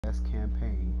best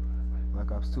campaign.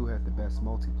 Black Ops 2 had the best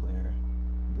multiplayer.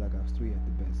 Black Ops 3 had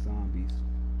the best zombies.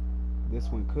 This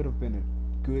one could have been a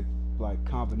good like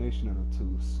combination of the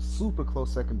two. Super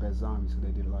close second best zombies, so they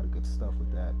did a lot of good stuff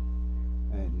with that.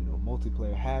 And you know,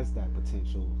 multiplayer has that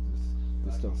potential.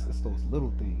 It's those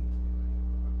little things.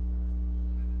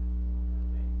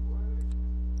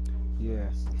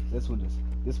 Yes, this one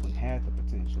had the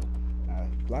potential.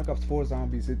 Black Ops 4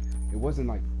 Zombies, it wasn't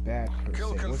like bad per se.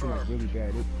 It wasn't like really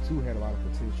bad. It too had a lot of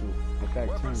potential. In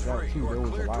fact, turns out too there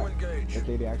was a lot that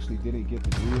they actually didn't get to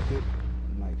do with it,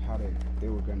 and like how they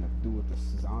were gonna do with the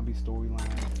zombie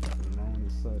storyline, you know, and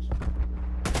such.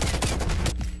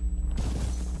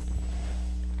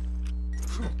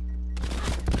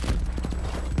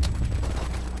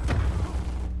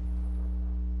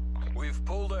 We've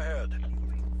pulled ahead.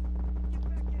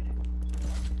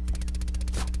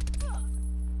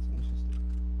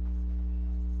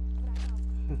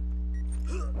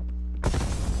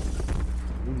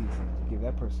 Give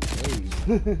that person AIDS.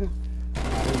 Yeah,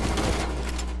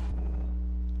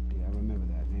 I remember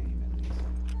that name at least.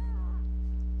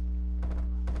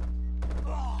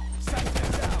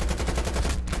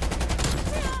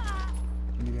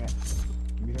 Give me that.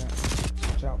 Give me that.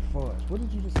 Watch out, fudge. What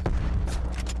did you just...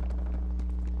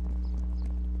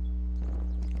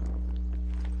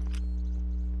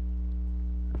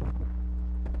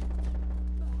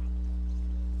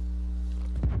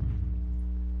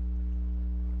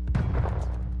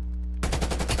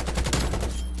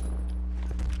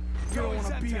 You don't want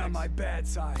to be on my bad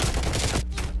side. How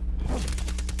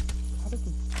did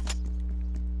the...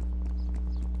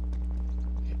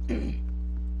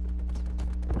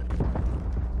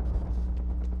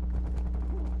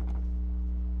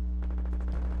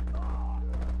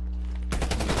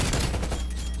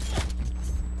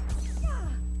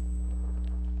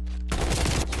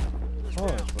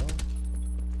 Fudge, bro.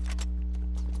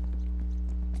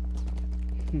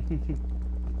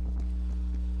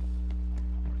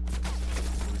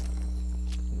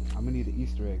 I'm gonna need an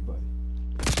Easter egg, buddy.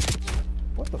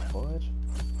 What the fudge?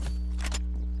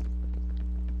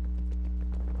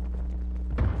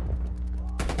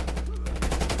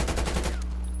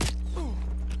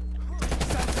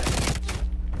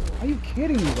 Are you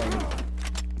kidding me right now?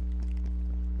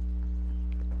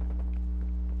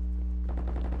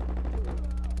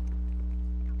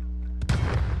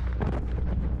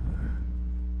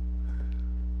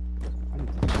 I need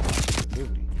to stop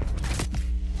liberty.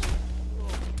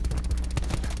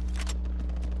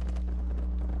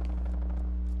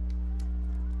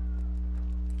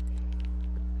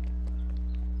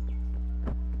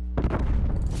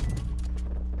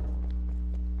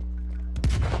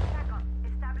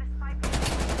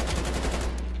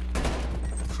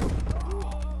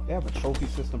 They have a trophy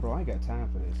system, bro. I ain't got time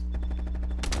for this.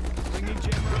 Bringing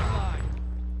jammer online.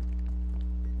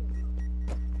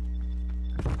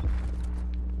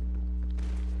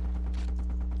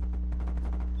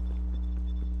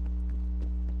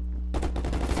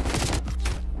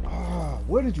 Ah,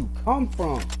 where did you come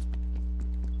from?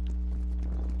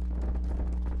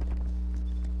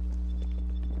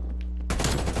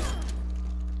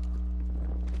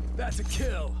 That's a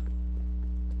kill.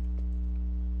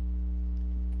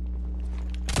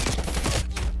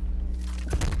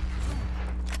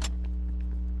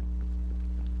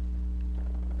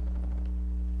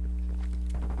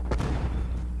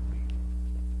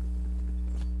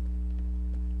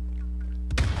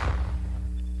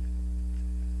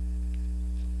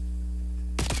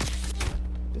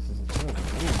 This is a terrible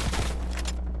game.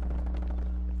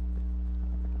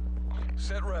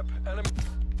 Set rep. Enemy.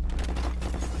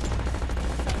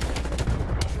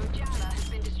 Mujalla has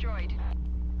been destroyed.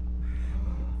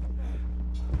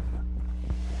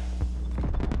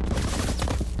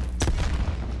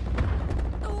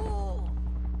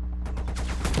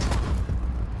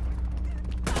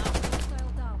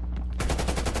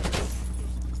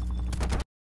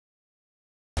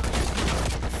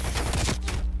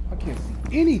 I can't see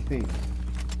anything.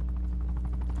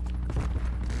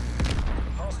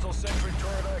 Hostile sentry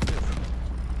turret active.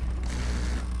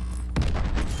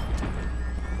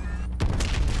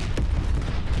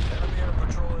 Enemy air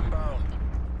patrol inbound.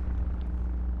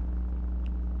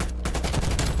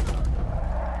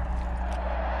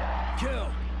 Kill.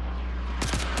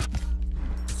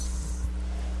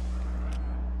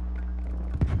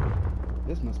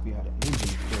 This must be how the engine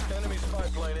is built. Enemy spy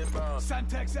plane inbound.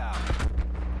 Semtex out.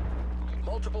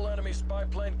 Multiple enemy spy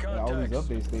plane Yeah, all these contacts.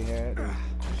 updates they had.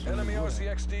 Enemy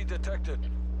RCXD detected.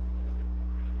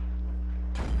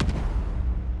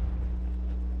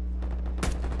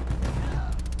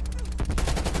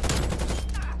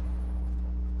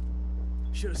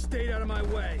 Should have just stayed out of my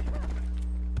way.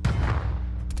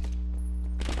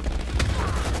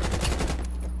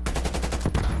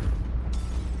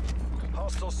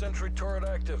 Hostile sentry turret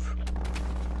active.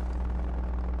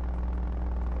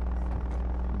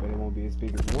 But it won't be as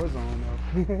big as Warzone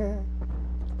though.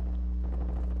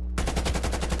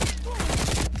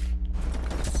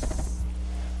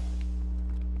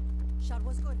 Shot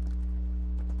was good.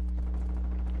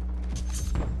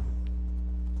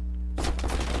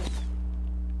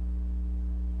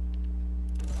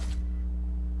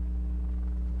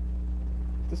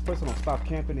 If this person don't stop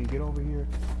camping and get over here,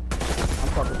 I'm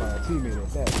talking about a teammate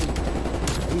at that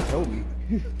too. He told me.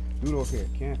 Dude over here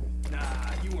camping. Nah,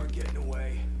 you weren't getting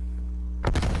away.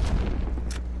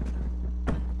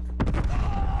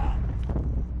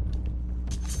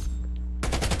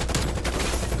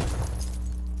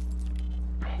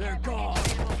 They're gone.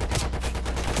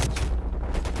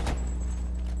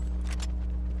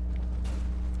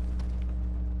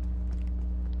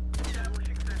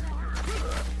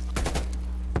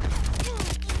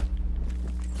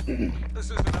 This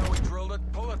isn't how we drilled it.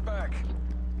 Pull it back.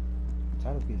 I'm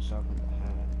tired of being shot from behind.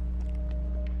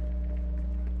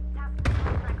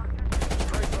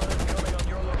 Tracer incoming on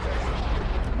your location.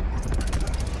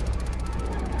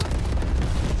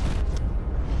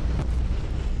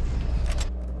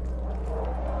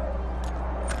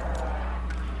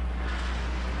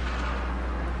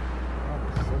 God,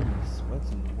 there's so many sweats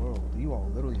in the world. You all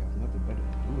literally have nothing better to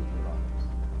do with your lives.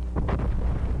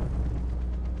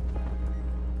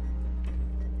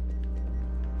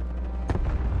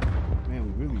 Man,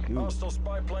 we really do. Hostile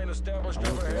spy plane established I would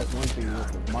say overhead. that's one thing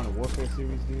that the Modern Warfare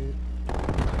series did.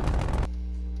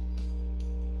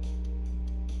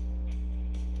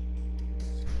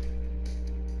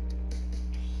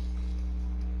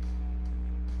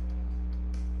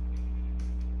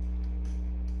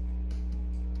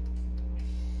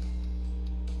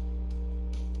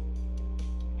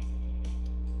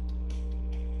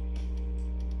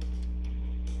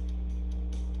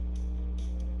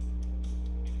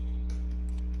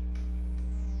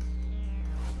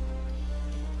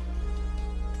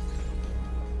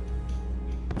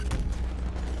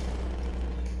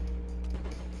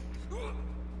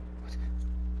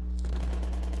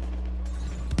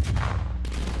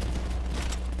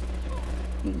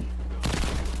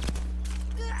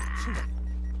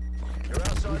 You're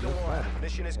outside the wire.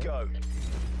 Mission is go.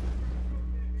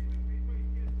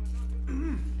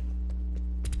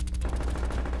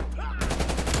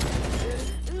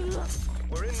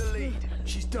 We're in the lead.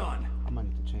 She's done. I might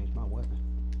need to change my weapon.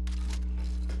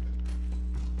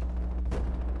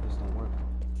 This don't work.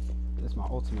 It's my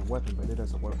ultimate weapon, but it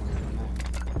doesn't work when I'm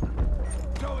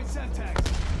mad. Going Semtex.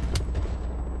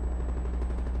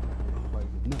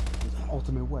 No, it's my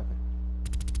ultimate weapon.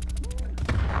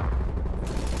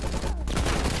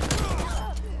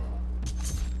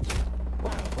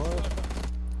 What?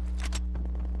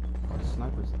 Oh,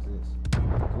 snipers exist.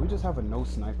 Can we just have a no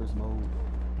snipers mode?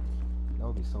 That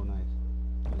would be so nice.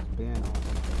 Just ban all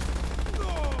snipers.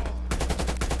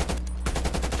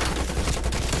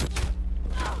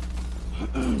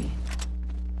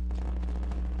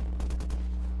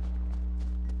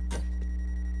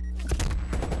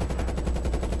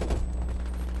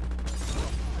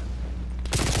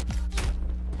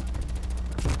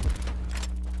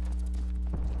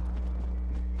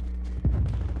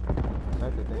 The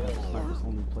fact that they have a snipers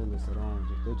only playlist at Orange,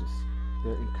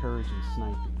 they're encouraging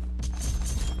sniping.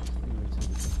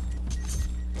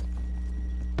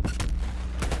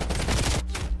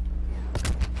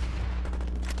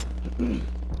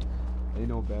 They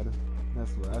know better.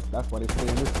 That's why they stay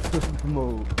in this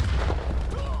mode.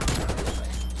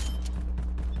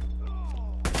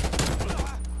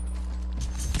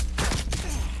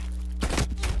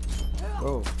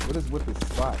 Bro, what is with this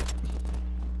spot?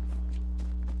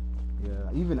 Yeah,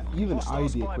 even I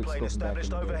did quick scoping back in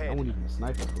the day. I wasn't even a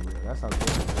sniper for real. That's how good.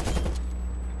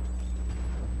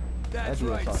 That's That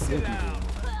right. DSR Sit 50 down.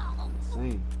 was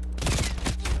insane.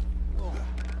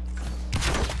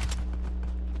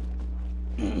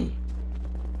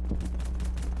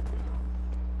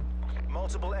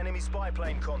 Multiple enemy spy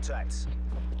plane contacts.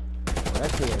 Well,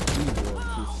 that KFC boy,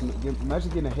 imagine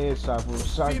getting a headshot with a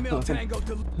shotgun. Female tango.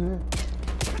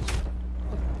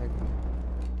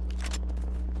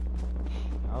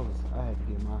 I had to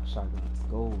get my shotguns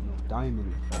gold, no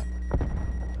diamond in fact.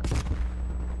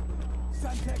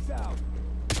 Semtex out.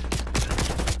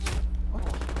 What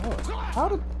the fuck? How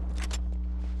did...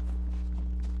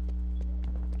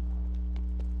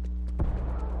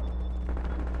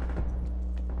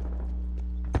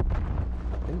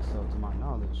 I think so, to my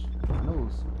knowledge. I know it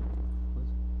was...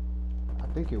 I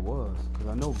think think it was, because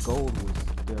I know gold was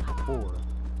there before.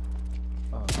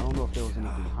 I don't know if there was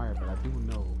anything higher, but I do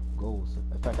know gold.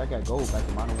 In fact, I got gold back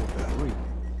in Modern Warfare 3.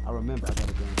 I remember I got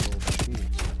a damn gold back then.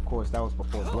 Of course, that was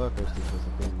before Bloodthirsty was a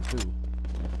thing too.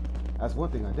 That's one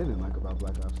thing I didn't like about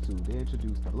Black Ops 2. They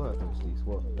introduced the Bloodthirsties.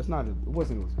 Well, it's not. It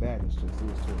wasn't as bad. It's just it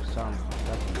was towards challenging.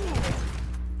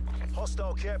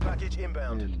 Hostile care package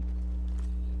inbound. And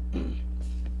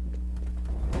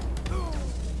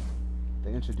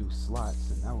they introduced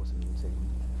slots, and that was irritating.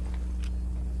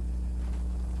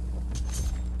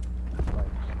 Like,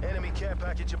 Enemy care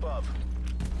package above.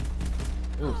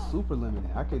 it was super limited.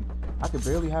 I could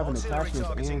barely have an Auxiliary attachment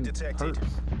targeting and detected.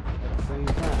 perks at the same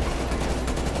time.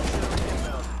 Auxiliary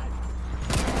inbound.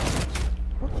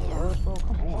 What the hell, bro?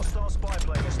 Come on. Hostile spy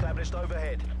plane established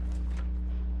overhead.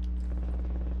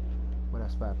 Where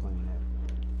that spy plane at?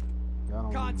 Y'all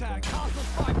don't Contact! Really Hostile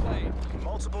spy plane!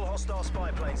 Multiple hostile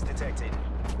spy planes detected.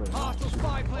 Hostile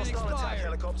spy plane Hostile attack expired!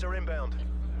 helicopter inbound.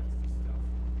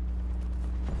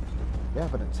 They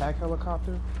have an attack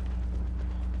helicopter?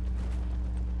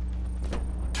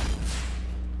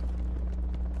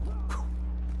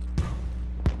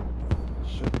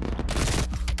 Shit.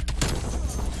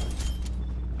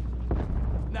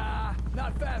 Nah,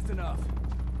 not fast enough.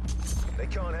 They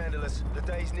can't handle us. The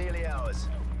day's nearly ours.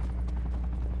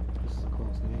 This is a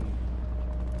close game.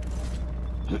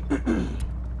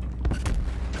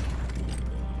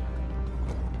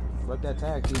 Fuck that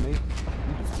tag, teammate.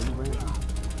 You just really ran out.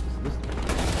 Just listen.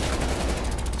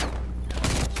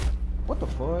 What the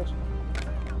fudge?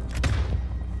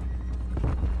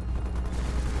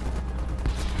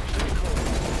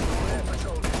 Air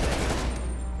patrol detected.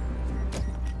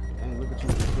 Dang, look at you.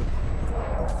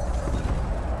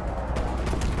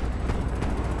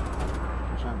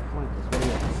 I'm trying to flank us. What do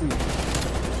you have to see?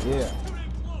 Yeah.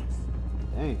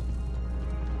 Dang.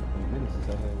 Been a minute since I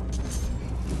had one.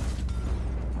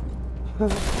 I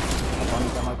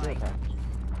finally got my care package.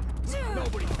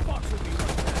 Nobody fucks with me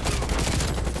like that.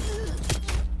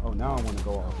 Oh, now I want to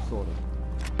go off, sort of.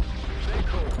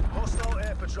 Vehicle. Hostile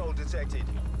air patrol detected.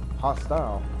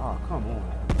 Hostile? Oh, come on.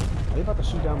 Are they about to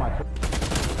shoot down my car?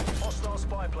 Hostile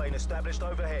spy plane established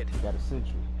overhead. Got a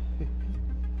sentry.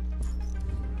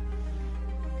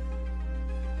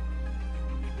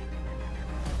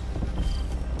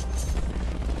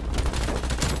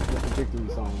 That's a victory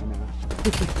song right now.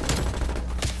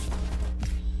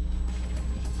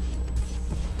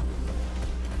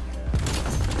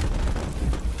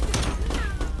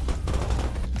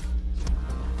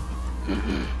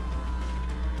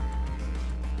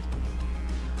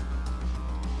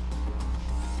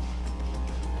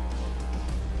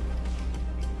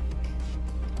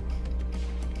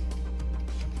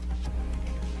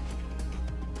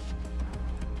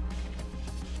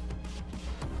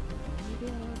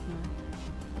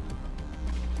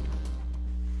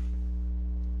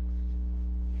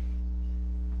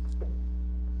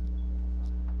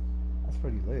 That's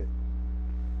pretty lit.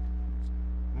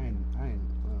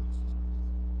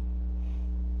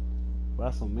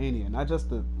 WrestleMania, not just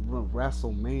the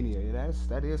WrestleMania.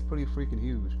 That is pretty freaking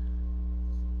huge.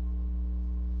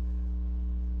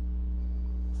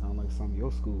 Sound like something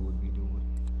your school would be doing.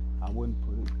 I wouldn't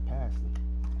put it past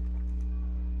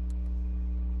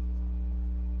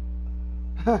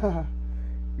them.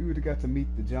 You would have got to meet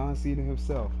the John Cena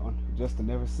himself, just to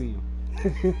never see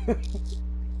him.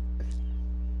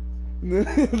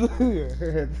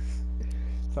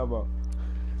 Talk about.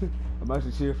 I'm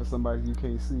actually cheering for somebody you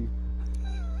can't see.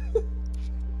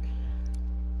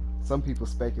 Some people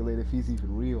speculate if he's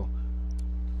even real.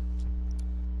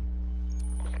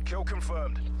 Kill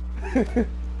confirmed.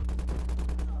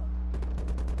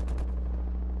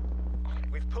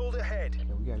 We've pulled ahead.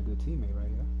 Yeah, we got a good teammate right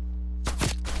here.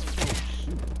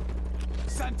 Shoot.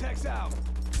 Suntex out!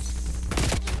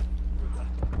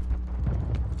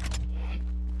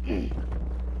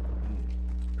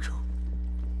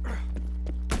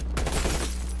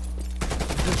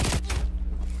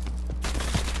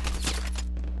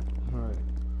 Alright.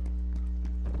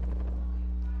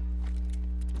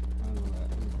 I don't know that.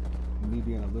 Me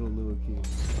being a little kid.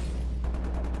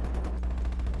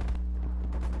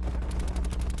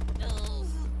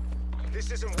 This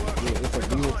isn't working. Yeah, it's a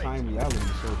We're real-time behind. reality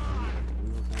show.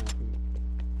 Real-time shit.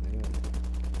 Yeah.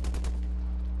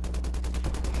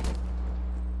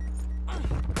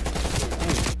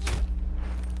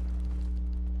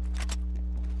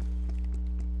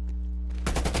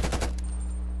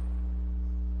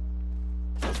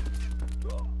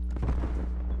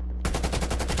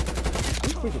 Are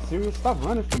you freaking serious? Stop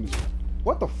running from me.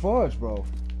 What the fudge, bro?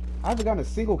 I haven't gotten a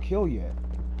single kill yet.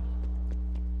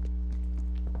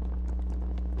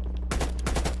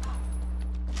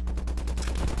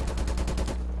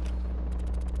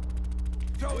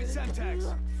 Throwing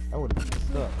Semtex. I would have been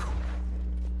stuck.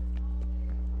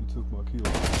 You took my kill.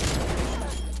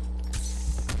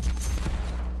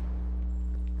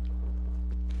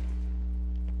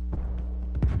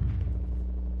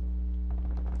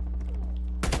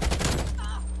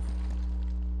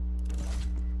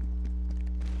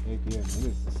 Yeah,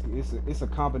 man, it's a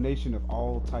combination of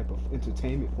all type of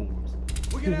entertainment forms.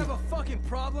 We're gonna have a fucking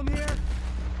problem here.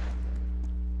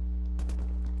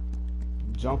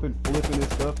 Jumping, flipping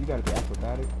and stuff, you gotta be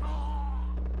acrobatic.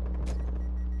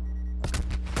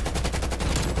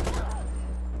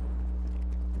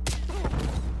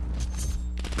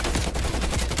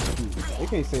 Dude, they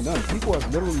can't say nothing. People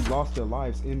have literally lost their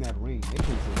lives in that ring. They can't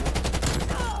say nothing.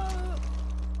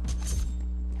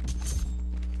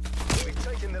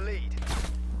 Taking the lead.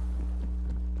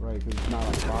 Right, because it's not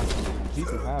like boxing.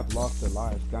 People have lost their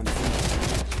lives, gotten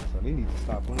injured, so they need to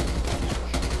stop playing.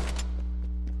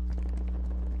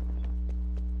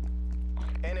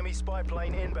 Enemy spy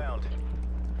plane inbound.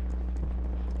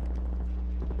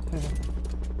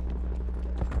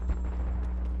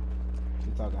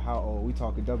 We talking how old? We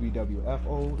talking WWF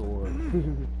old or?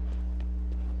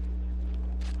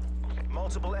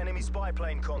 Multiple enemy spy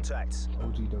plane contacts.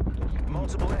 OG WWF.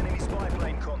 Multiple enemy spy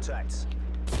plane contacts.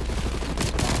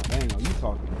 Dang, are you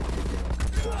talking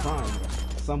prime,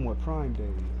 somewhat prime days?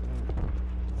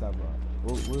 Let's have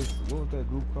what was that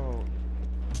group called?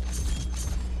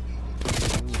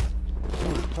 It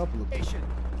was a couple of.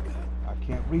 I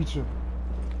can't reach him.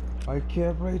 I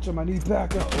can't reach him. I need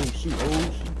backup. Oh shoot! Oh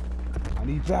shoot! I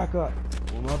need backup.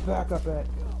 Where my backup at?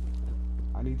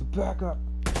 I need the backup.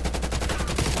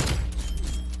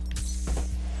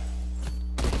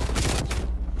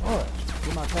 Alright,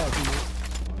 get my tag too, man.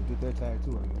 Get their tag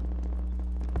too, I guess.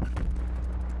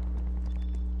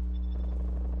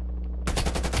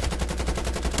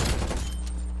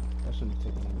 That shouldn't have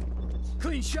taken that many bullets.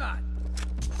 Clean shot.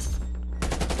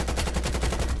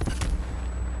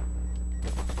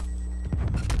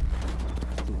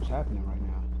 See what's happening right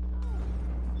now.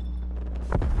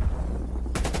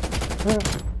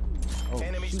 Oh,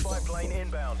 Enemy shoot, spy plane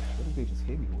inbound. what did they just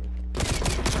hit me with?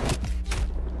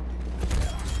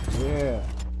 Yeah.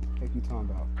 Heck you talking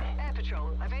about? Air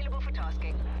patrol available for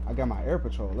tasking. I got my air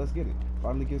patrol. Let's get it.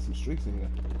 Finally get some streaks in here.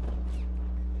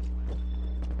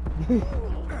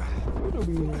 It'll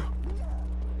be here.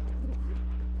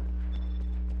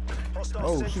 Hostile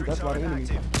Oh sentry shoot, that's a lot of turret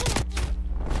enemies. active.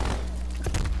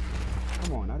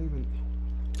 Come on, not even.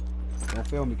 Don't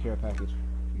fail me, care package.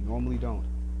 You normally don't.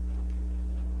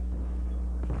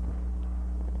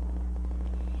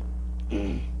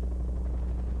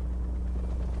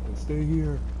 Stay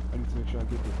here. I need to make sure I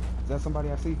get this. Is that somebody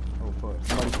I see? Oh fuck.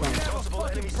 Somebody's playing. Multiple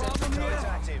enemy sentry turrets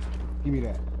active. Give me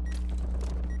that.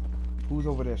 Who's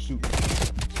over there shooting?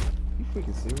 You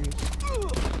freaking serious?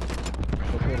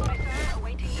 Okay, though. Sir,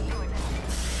 awaiting deployment.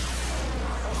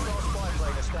 Hostile spy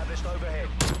plane established overhead.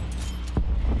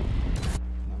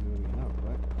 Not really enough,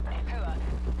 right? Hua.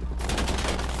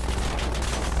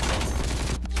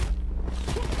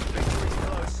 Victory's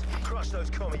close. Crush those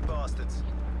commie bastards.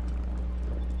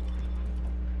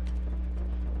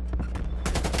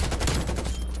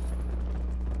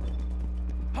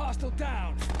 Hostile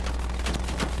down.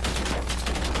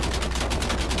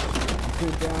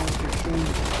 Put down your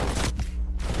shoes.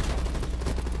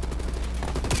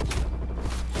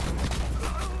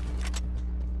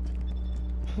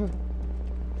 Well,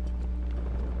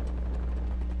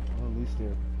 at least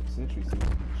their sentry seems to be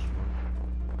destroyed.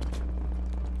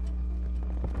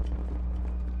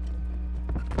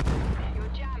 Your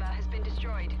jammer has been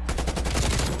destroyed.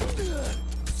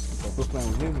 So if we're playing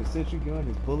with him, his sentry gun,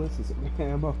 his bullets, his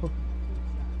ammo.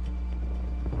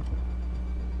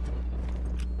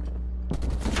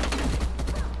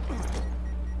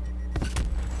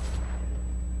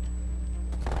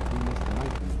 He missed the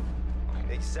knife, man.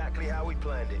 Exactly how we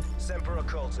planned it. Semper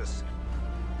Occultus.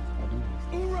 I do miss.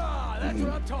 Hoorah! That's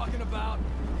what I'm talking about.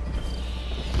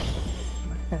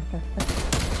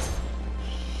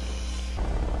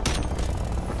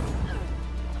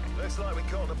 Looks like we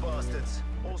caught the bastards.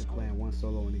 All Just playing one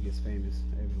solo and it gets famous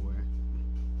everywhere.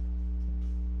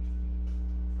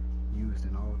 Used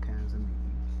in all kinds of movies.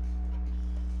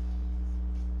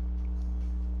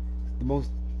 The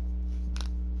most.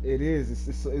 It is.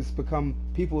 It's become.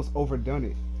 People's overdone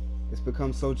it. It's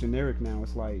become so generic now.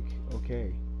 It's like,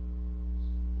 okay.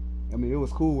 I mean, it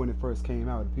was cool when it first came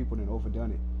out. And people didn't overdone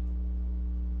it.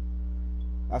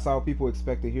 That's all people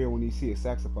expect to hear when you see a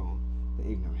saxophone.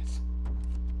 The ignorance.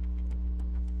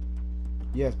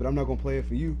 Yes, but I'm not gonna play it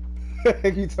for you.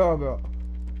 What you talking about?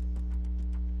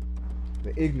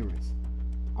 The ignorance.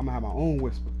 I'm gonna have my own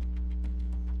whisper.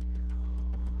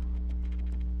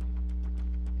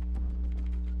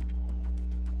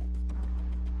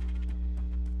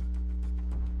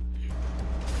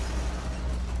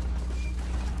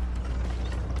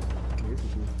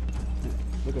 basically.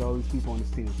 Look at all these people on this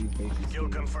team. These basic Kill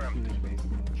confirmed. basic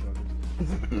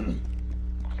motherfuckers.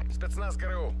 Spetsnaz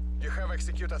GRU, you have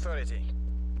execute authority.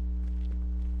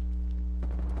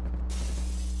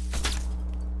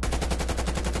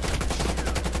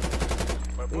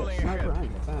 We're pulling Yeah, sniper, I ahead.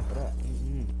 ain't got time for that.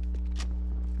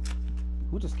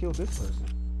 Who just killed this person?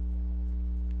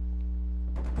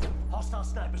 Hostile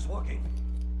snipers working.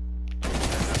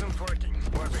 This isn't working.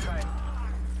 We're behind.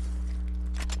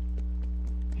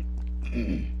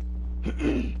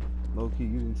 Low key,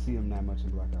 you didn't see him that much in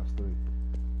Black Ops 3.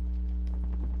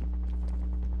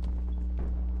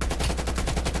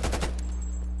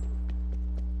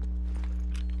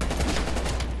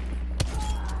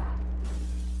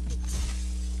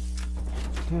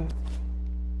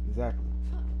 Exactly.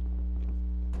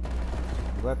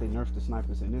 I'm glad they nerfed the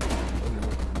snipers in this one.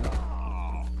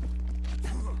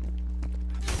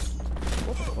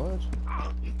 What the fudge?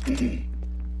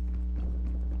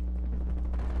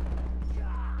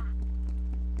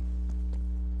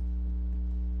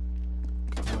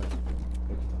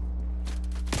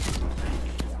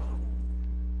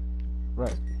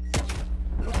 Right.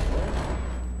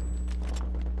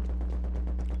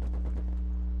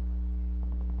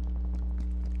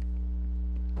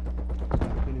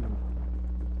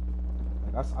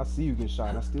 I see you get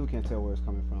shot. I still can't tell where it's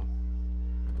coming from.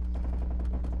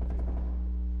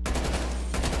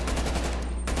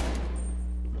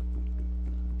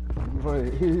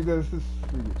 But he does this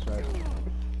freaking trash.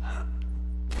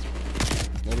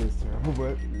 That is terrible,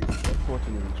 but it's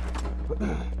unfortunately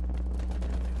true.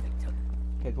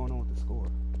 Okay, going on with the score.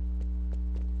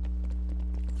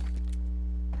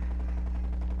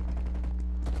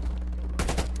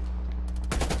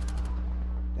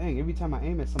 Dang, every time I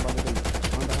aim at somebody, they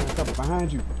run behind cover.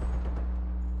 Behind you!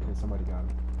 Okay, somebody got him.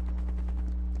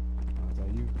 Oh, is that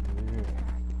you? Yeah.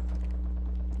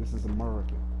 This is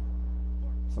America.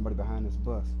 Somebody behind this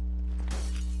bus.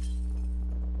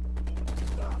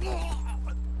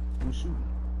 Who's shooting?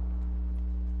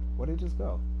 Where'd they just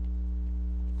go?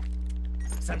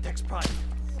 Semtex Prime.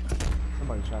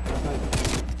 Somebody tried to snipe me.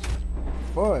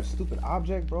 Fudge, stupid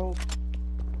object, bro.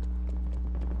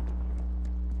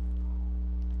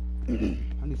 I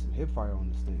need some hip fire on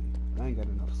this thing. I ain't got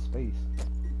enough space.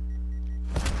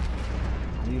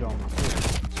 I need all my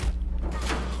hits.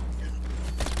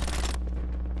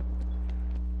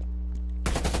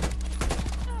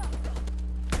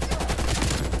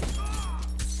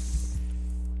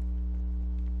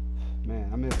 Man,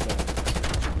 I missed that.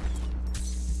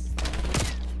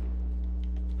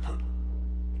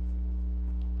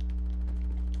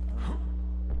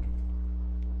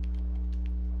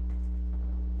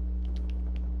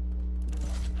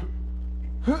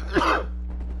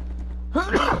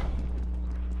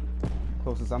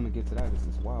 Closest I'm gonna get to that is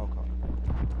this wild card.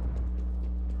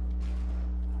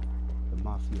 The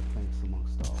mafia thinks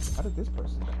amongst all. How did this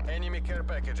person die? Enemy care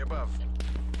package above.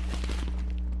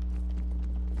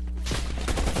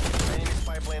 Enemy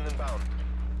spy plane inbound.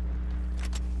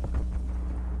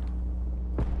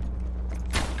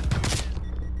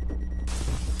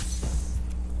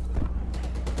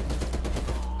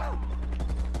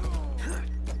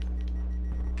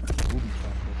 Booby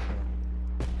trap this stuff.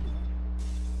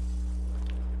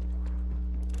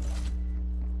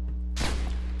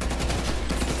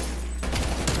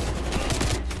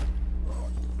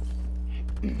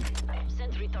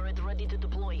 Sentry turret ready to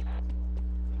deploy.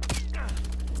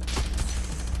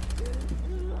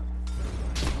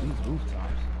 These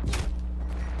rooftops.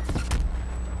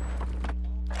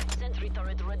 Sentry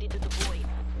turret ready to deploy.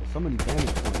 There's so many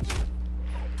vantage points.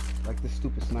 Like this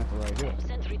stupid sniper right here.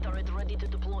 Sentry turret ready to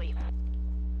deploy.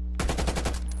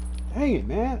 Dang it,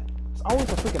 man. It's always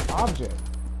a freaking object.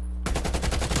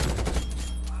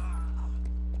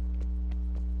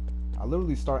 I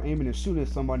literally start aiming and shooting at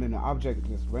somebody and the object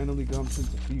just randomly comes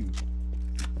into fuse.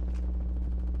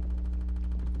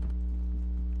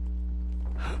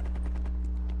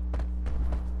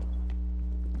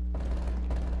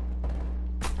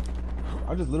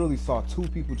 I just literally saw 2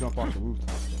 people jump off the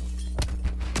rooftop.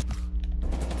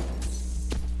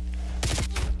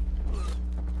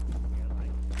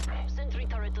 Sentry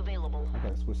turret available. I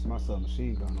gotta switch to my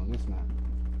submachine gun on this map.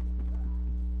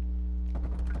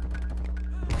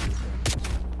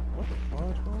 What the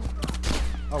fudge, bro?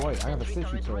 Oh wait, I have a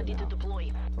sentry turret ready to now.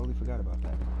 deploy. Totally forgot about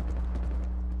that.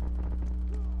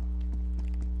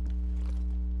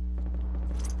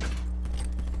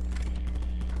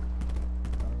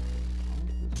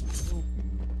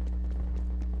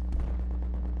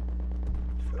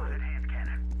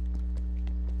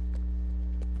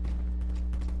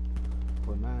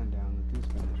 Put 9 down at this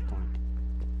vantage point.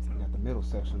 I got the middle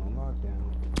section on lockdown.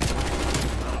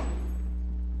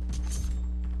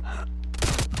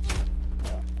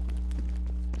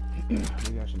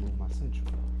 Maybe I should move my central.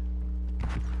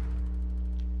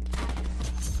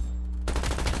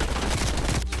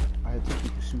 I had 2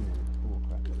 people shooting at it. Oh,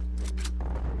 crap.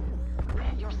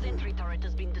 Your sentry turret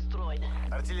has been destroyed.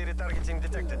 Artillery targeting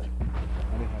detected. I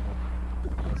didn't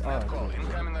have a... Red call.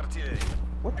 Incoming artillery.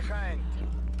 What? Behind.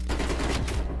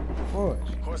 Fudge.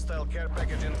 Hostile care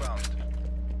package inbound.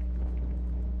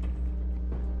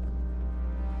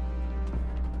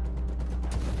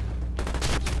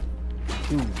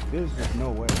 Dude, there's just no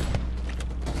way.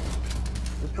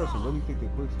 This person really think they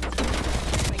quick.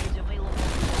 Package available.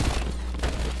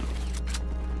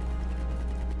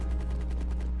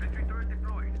 Sentry turret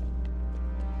deployed.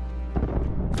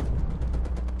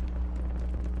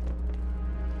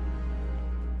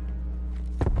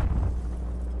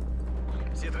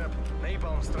 Z-trap.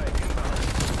 Napalm strike inbound.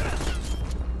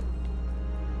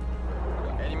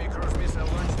 Enemy cruise missile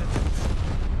launched it.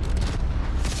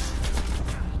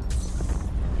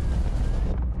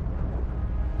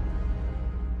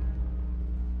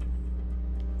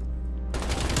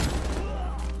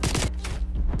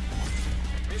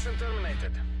 Mission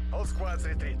terminated. All squads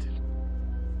retreat.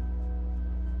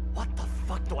 What the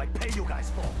fuck do I pay you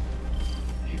guys for?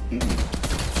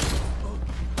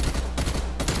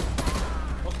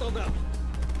 Hostile down.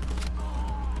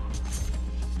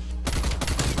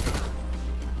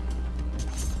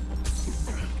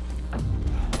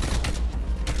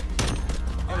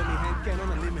 Enemy hand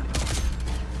cannon eliminated.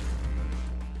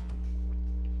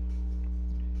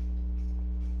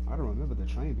 I don't remember the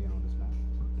train being on this map.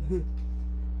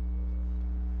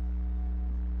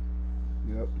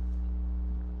 Yep.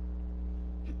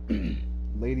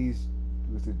 Ladies,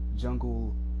 was it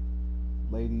Jungle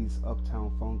Ladies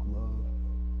Uptown Funk Love?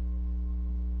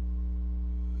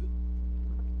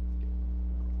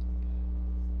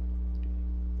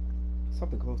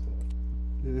 Something close to that.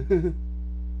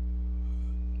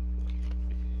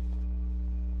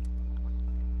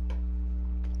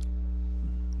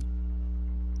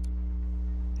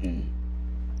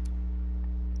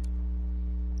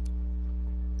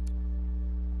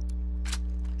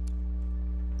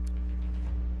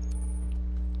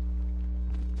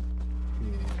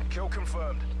 Kill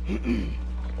confirmed.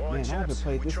 All Man, I chaps, haven't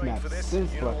played we this trained map for this.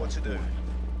 since You know Black what Ops to do.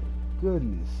 4.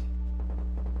 Goodness.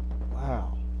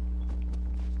 Wow.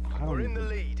 I We're don't in the even-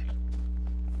 lead.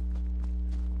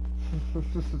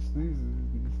 These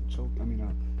choke. I mean,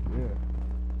 yeah.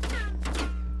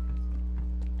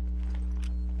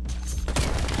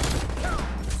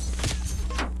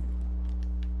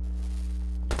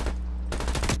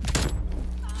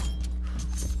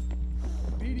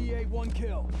 BDA 1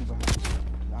 kill. Two behind.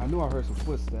 I knew I heard some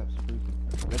footsteps. Freaking.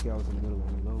 Lucky I was in the middle of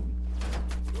reloading.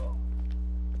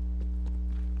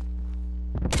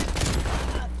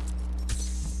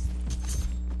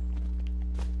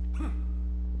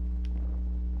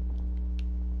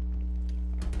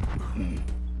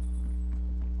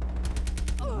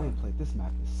 I ain't played this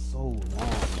map in so long, bro.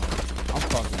 I'm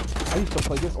talking. I used to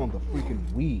play this on the freaking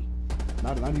Wii.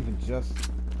 Not even just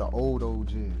the old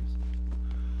OGs.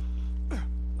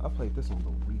 I played this on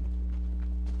the Wii.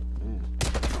 Man.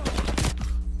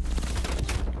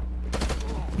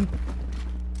 Man.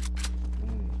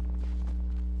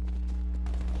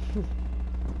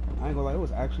 I ain't gonna lie, it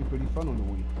was actually pretty fun on the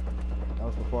Wii. That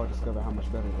was before I discovered how much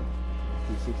better the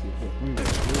 360 and PS3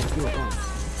 was. It was still fun.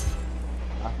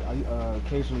 I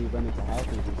occasionally run into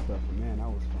hackers and stuff, but man, that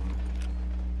was fun.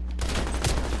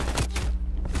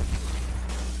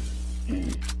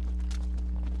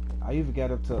 I even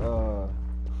got up to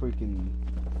freaking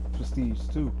Prestige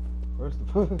 2, first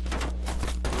of all.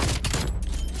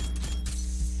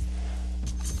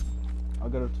 I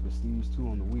got up to Prestige 2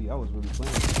 on the Wii. I was really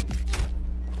playing this game.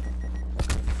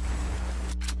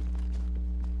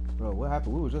 Bro, what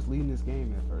happened? We were just leading this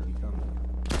game at first.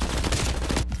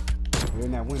 We're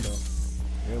in that window.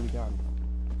 Barely got him.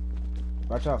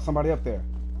 Watch out, somebody up there.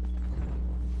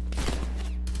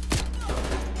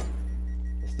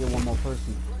 There's still one more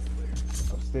person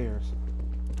upstairs.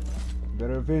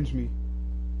 Better avenge me.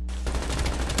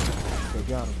 They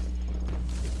got him.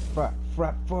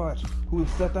 Frat fudge. Who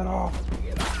set that off?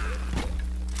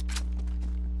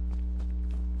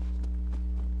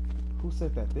 Who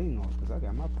set that thing off? Because I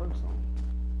got my perks on.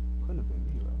 Couldn't have been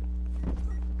me, right?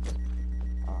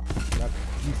 Ah,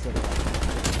 he set it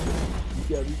off. You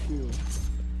got me killed.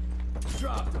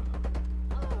 Dropped him.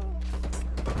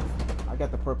 I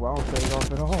got the perk where I don't set it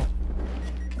off at all.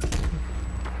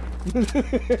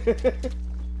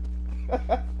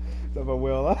 So, but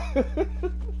well,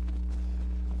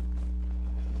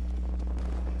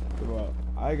 Well,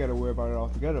 I ain't gotta worry about it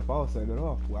altogether if I was setting it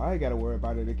off. Well, I ain't gotta worry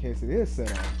about it in case it is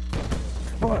set off.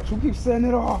 Fuck, who keeps setting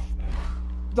it off?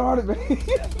 Darn it, man.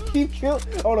 Keep killing.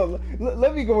 Hold on,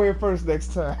 let me go in first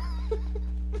next time.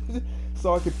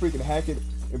 So I can freaking hack it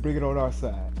and bring it on our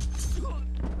side.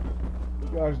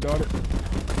 Gosh darn it.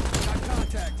 Got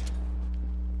contact.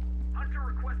 Hunter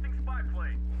requesting spy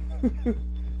plane.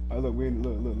 Oh, look,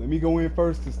 look, let me go in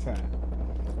first this time.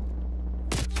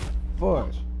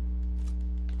 Fudge.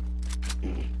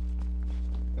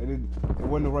 It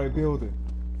wasn't the right building.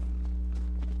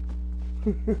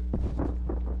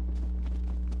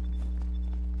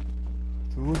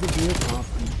 Tools of being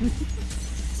confident.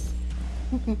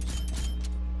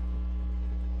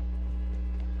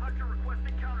 Hunter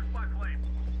requesting counter spy plane.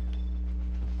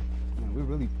 Man, we're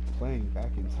really playing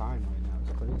back in time right now.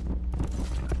 It's crazy.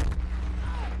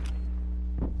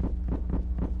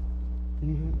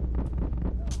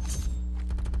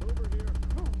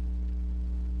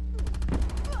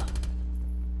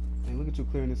 And look at you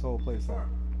clearing this whole place out.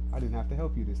 I didn't have to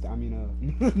help you this time. I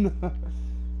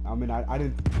mean, I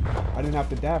didn't have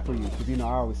to die for you because I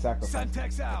always sacrifice.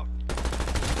 Semtex out.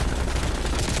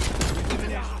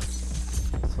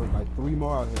 So like 3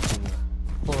 more out here somewhere.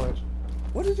 Fudge.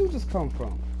 Where did you just come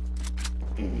from?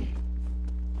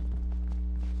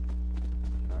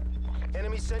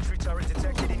 Enemy sentry turret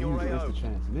detected in your Use AO. the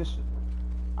transmission.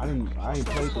 I ain't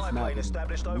played this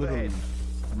map in literally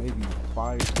maybe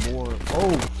 5 more.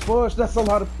 Oh, Fudge, that's a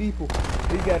lot of people.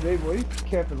 He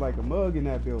camping like a mug in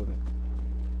that building.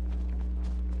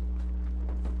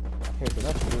 Okay, but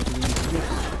that's the building we need to get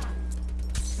to.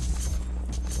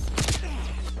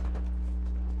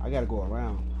 I gotta go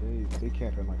around. They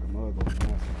camping like a mug on the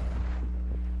master.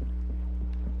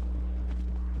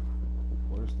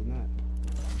 Worse than that.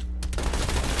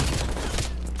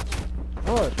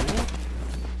 Fudge, man.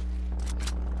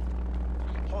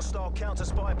 Hostile counter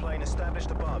spy plane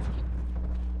established above.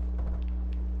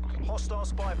 Hostile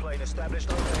spy plane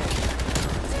established overhead.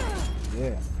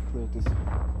 Yeah, cleared this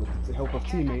with the help of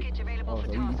teammate. Oh,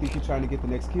 so you think you're trying to get the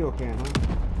next kill cam, huh?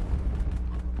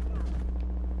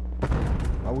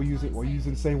 Why we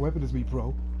using the same weapon as me,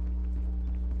 bro?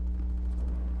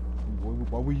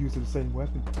 Why we using the same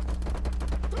weapon?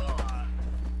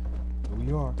 Here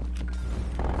we are.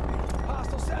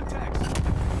 Hostile Semtex.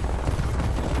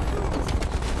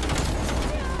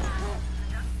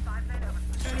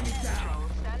 Enemy down.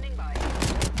 Standing by.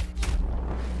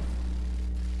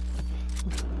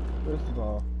 First of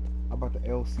all, how about the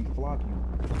LC flop you?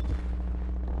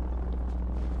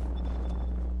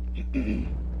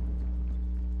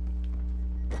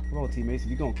 Come on, teammates. If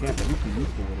you're gonna camp, at least be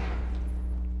useful with it.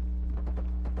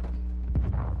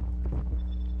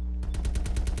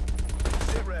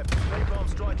 Sit rep. Napalm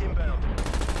strike inbound.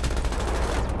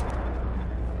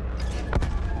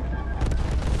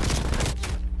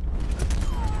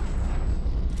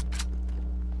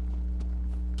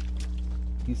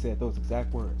 He said those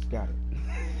exact words. Got it.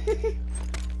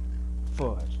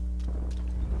 Fudge.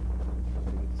 I'm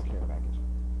gonna get this care package.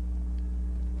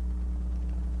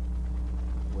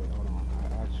 Wait, hold on. I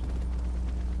actually.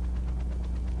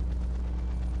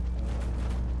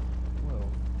 Well.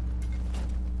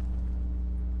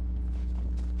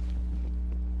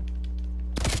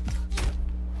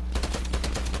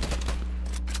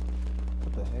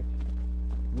 What the heck?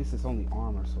 At least it's only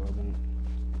armor, so it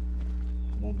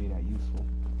won't be that useful.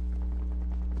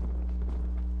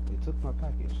 They took my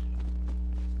package.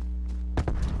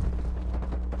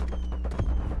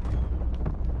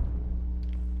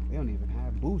 They don't even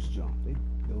have boost jump. They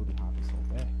building hoppy so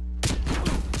bad.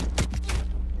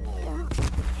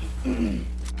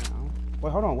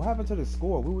 Wait, hold on. What happened to the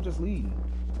score? We were just leading.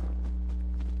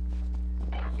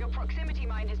 Your proximity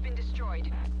mine has been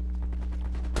destroyed.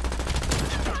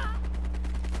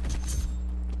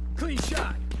 Clean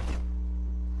shot.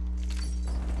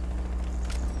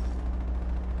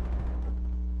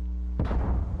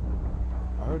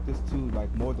 I heard this too,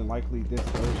 like more than likely this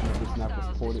version of this map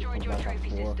was ported from Black Ops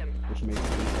 4, which makes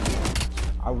sense.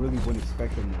 I really wouldn't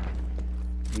expect them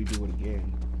to redo it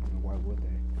again. Why would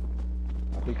they?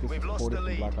 I think this was ported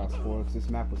from Black Ops 4 because this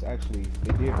map was actually,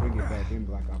 they did bring it back in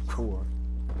Black Ops 4.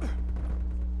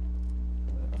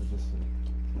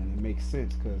 And it makes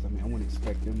sense because I wouldn't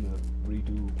expect them to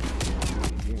redo it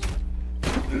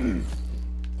again.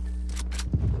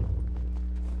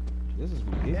 This is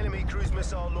ridiculous. Enemy cruise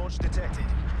missile launch detected.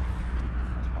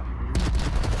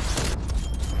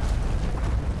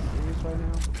 Serious right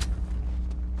now?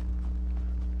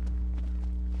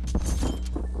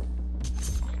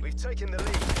 We've taken the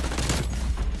lead.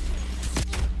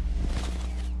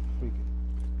 Freaking.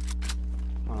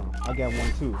 I got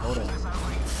one too. Hold on.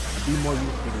 Be more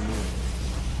useful than me.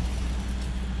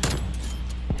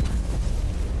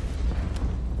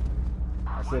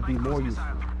 I said be more useful.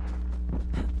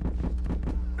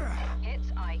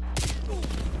 Hits I.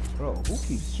 Bro, who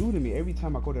keeps shooting me every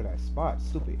time I go to that spot?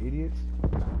 Stupid idiots.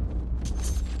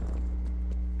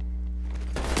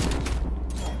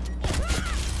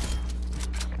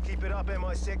 Keep it up,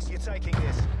 MI6. You're taking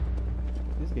this.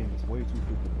 This game is way too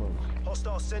freaking close.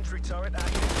 Hostile sentry turret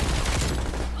active.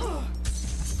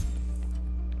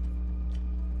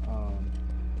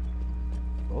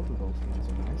 Both of those things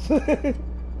are nice.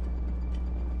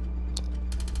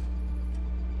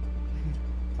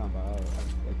 Talking about, I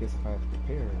guess if I have to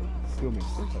prepare, it still makes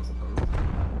sense, I suppose.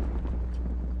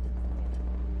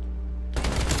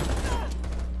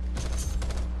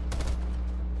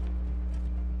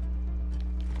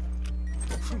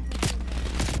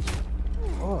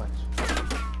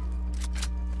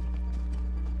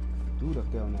 Dude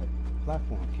up there on that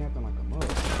platform camping like a mug.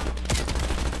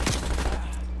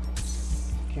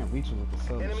 Can't reach him with the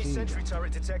submachine gun. Enemy sentry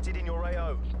turret detected in your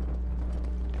AO.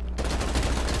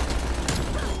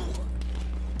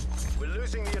 We're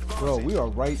losing the advantage. Bro, we are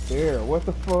right there. What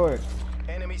the fuck?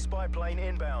 Enemy spy plane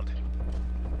inbound.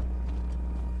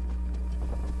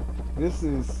 This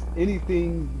is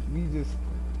anything we just...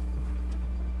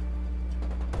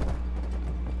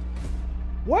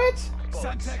 What? Bollocks.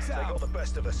 Semtex They out. got the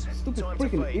best of us. Stupid Time to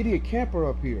freaking fade. idiot camper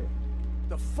up here.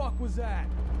 The fuck was that?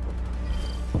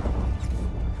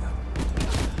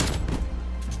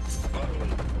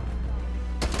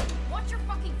 Watch your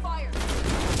fucking fire.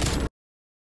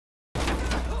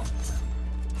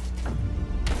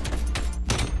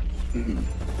 Doing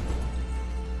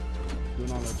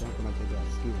all that jumping like they got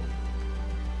skill.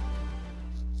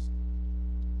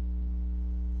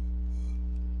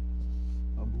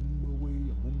 A boom away, a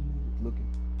boom. Looking.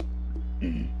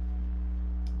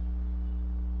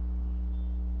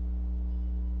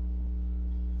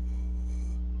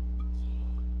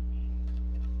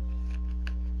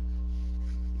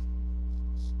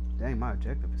 Dang, my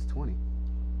objective is 20.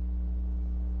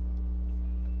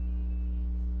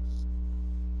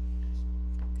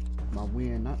 My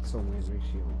win, not so win ratio is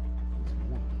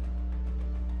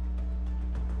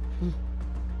 1.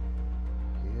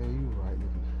 Yeah, you right.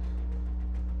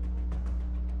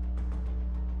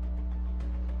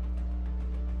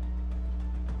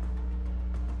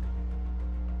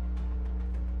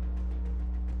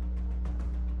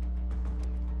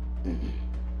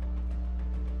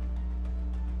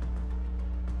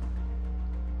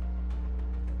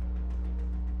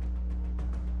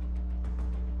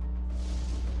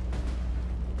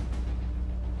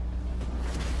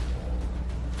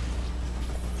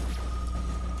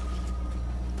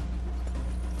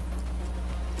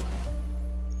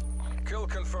 Kill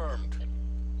confirmed.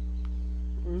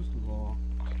 First of all,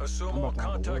 Assume I'm all about to have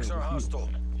a contacts word are with you. hostile.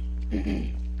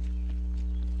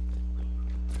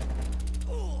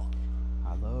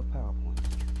 I love PowerPoint.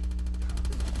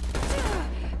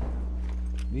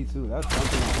 Me too. That's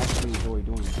something I actually enjoy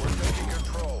doing. We're taking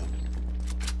control.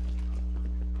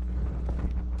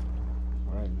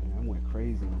 Alright, man. I went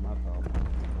crazy with my PowerPoint.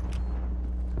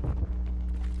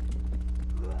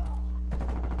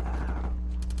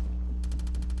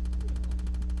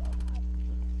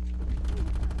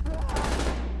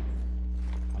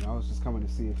 I was just coming to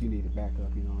see if you needed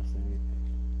backup, you know what I'm saying?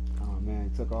 Oh man,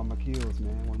 it took all my kills,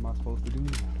 man. What am I supposed to do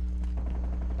now?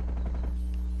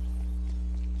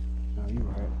 No, you're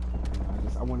right.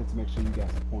 I wanted to make sure you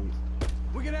got some points.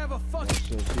 We're gonna have a fucking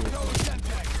Shit, go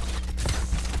Semtex.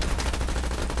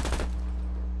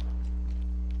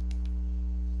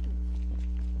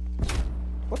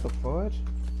 What the fudge?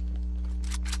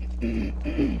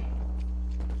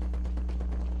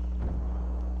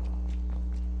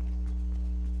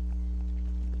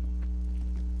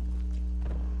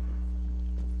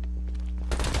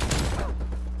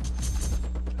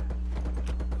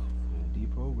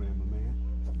 Deprogrammer, man.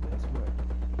 That's what.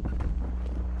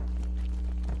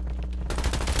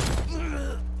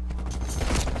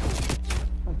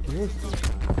 I guess this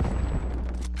time.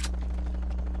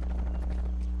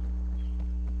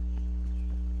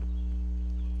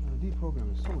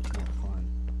 Deprogramming is so much more fun.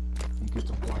 You get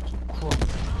to watch it crawl.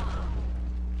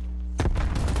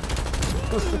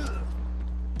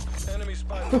 Enemy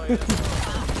spy plane.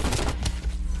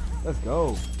 Let's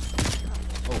go.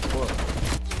 Oh fuck.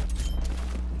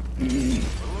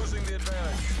 We're losing the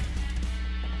advantage.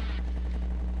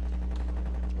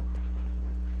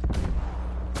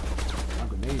 My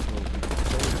grenades roll people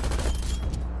crazy.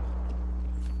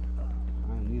 I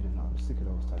don't need enough. I'm sick of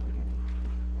those type of games.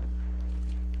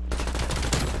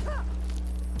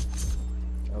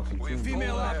 We have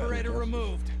female operator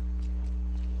removed.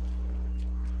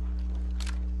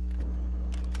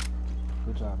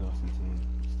 Good job, LC10.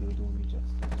 Still doing me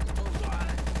justice.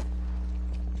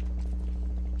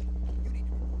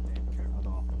 Hold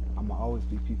on. I'ma always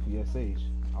be PPSH.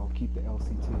 I'll keep the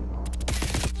LC10 on.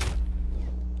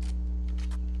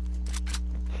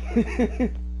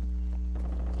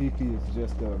 PP is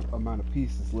just the amount of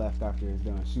pieces left after it's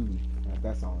done shooting.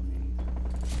 That's all it means.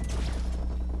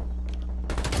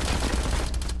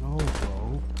 No,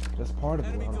 bro. That's part of it.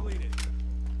 Enemy Hold on. deleted.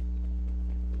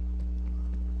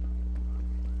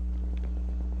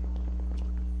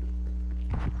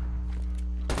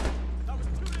 That was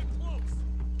too damn close.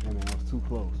 Yeah, man, I was too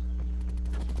close.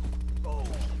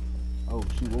 Oh,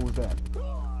 shoot, what was that?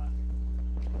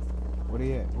 Where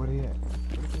they at? Where they at?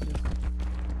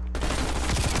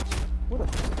 What a...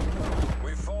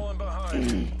 We've fallen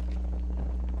behind.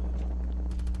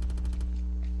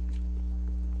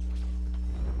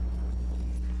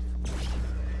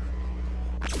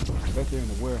 Back there in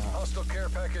the warehouse. Hostile care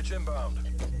package inbound.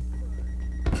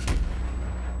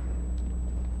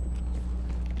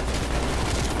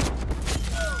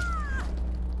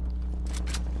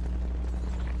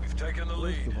 We've taken the First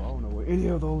lead. of all, I don't know where any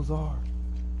of those are.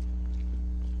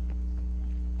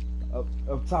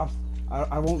 Up top,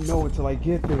 I won't know until I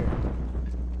get there.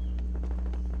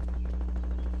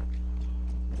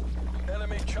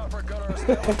 Enemy chopper gunner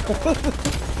established.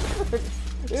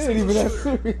 It ain't even that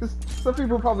serious. Some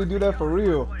people probably do that for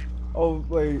real. Oh,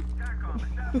 like...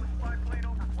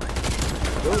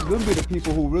 Those be the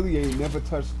people who really ain't never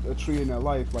touched a tree in their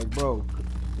life. Like, bro,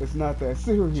 it's not that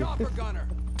serious. Chopper gunner.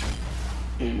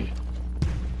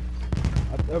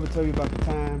 I ever tell you about the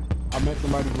time I met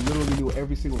somebody who literally knew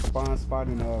every single spawn spot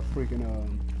in freaking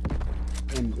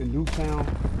in Nuketown?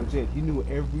 Legit, he knew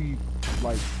every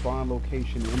like spawn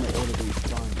location in the order they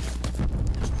spawned.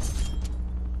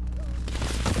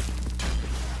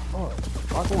 Oh,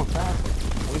 I'm going faster.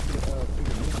 At least freaking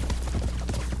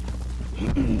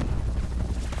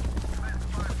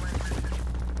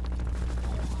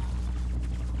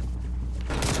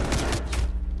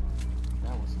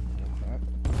that was some bullcrap.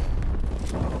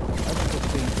 I just put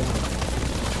things down.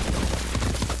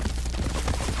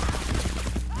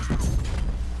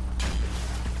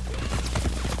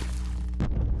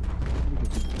 Let me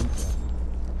get these boots out.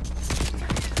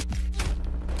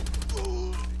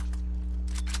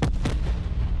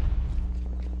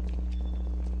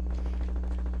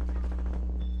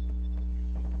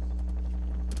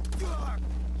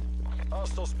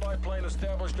 Hostile spy plane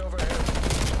established overhead.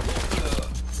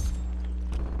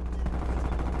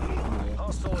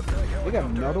 Hostile attack They got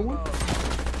helicopter another one? inbound.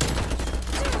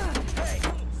 Hey,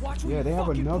 watch where Yeah, you they have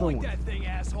fucking another point one. that thing,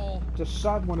 asshole. Just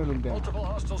shot one of them down. Multiple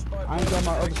hostile spy I ain't got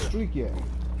my other planes streak yet.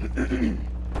 Attack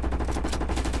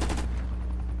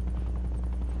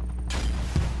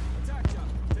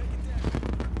chopper, take it down.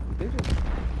 They just...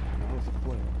 That was a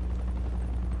flare.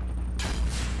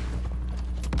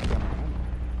 I got my ammo.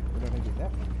 Where did I get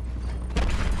that from?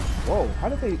 Whoa, how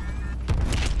did they...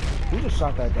 Who just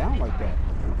shot that down like that?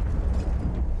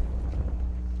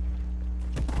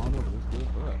 I don't know, but it's good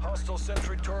for us. Hostile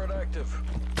sentry turret active.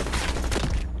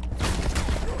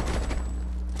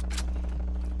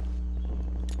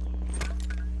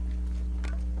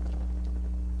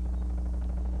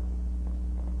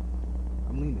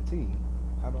 I'm leading the team.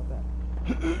 How about that?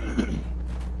 Give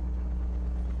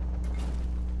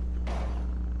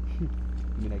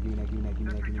me that, give me that, give me that, give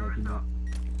me that, give me that, give me that.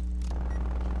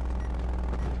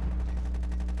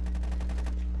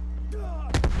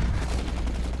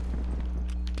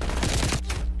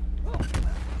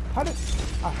 How did...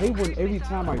 I hate when every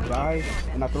time I die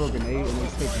and I throw a grenade and they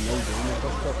take no damage.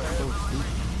 That stuff's so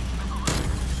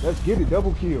stupid. Let's get it,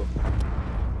 double kill.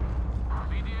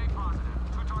 VDA positive.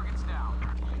 2 targets down.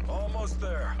 Almost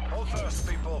there. Hold fast,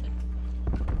 people.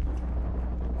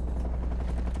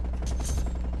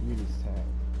 Give me this tag.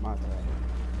 My tag.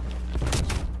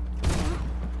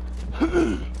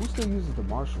 Who still uses the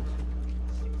marshals?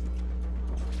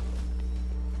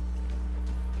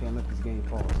 Can't let this game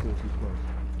fall. It's still too close.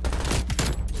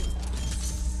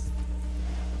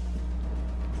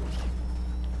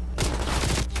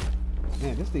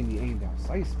 Man, this thing need aimed down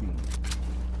sight speed.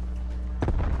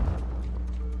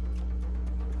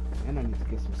 And I need to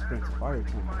get some sprint to fire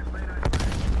time.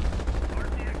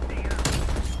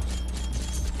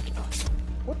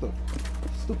 What the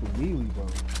stupid melee, bro?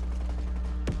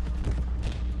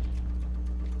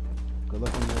 Good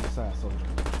luck on the other side, soldier.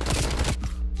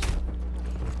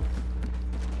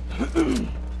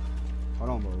 Hold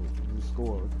on, bro. You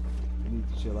scored. You need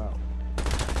to chill out.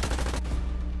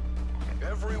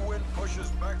 Every win pushes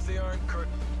back the Iron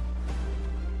Curtain.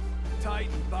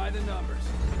 Titan by the numbers.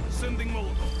 Sending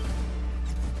Molotov.